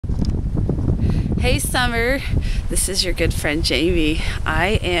Hey Summer, this is your good friend Jamie.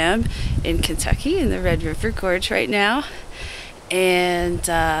 I am in Kentucky in the Red River Gorge right now, and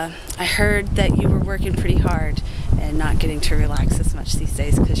I heard that you were working pretty hard and not getting to relax as much these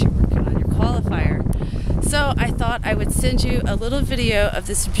days because you're working on your qualifier. So I thought I would send you a little video of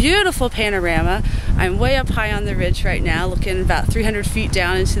this beautiful panorama. I'm way up high on the ridge right now, looking about 300 feet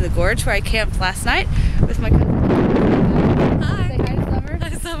down into the gorge where I camped last night with my cousin. Hi. Say hi to Summer.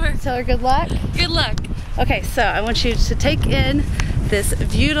 Hi, Summer. Tell her good luck. Good luck. Okay, so I want you to take in this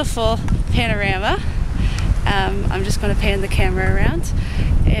beautiful panorama. I'm just going to pan the camera around,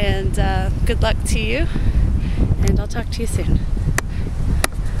 and good luck to you, and I'll talk to you soon.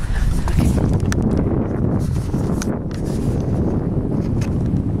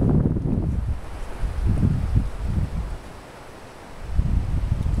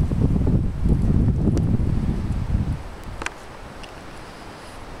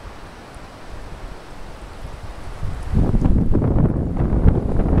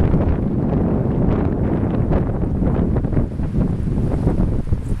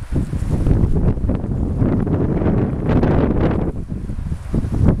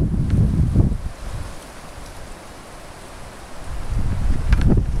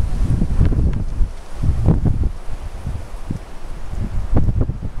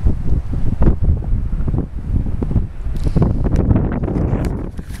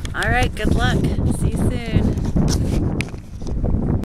 All right, good luck. See you soon.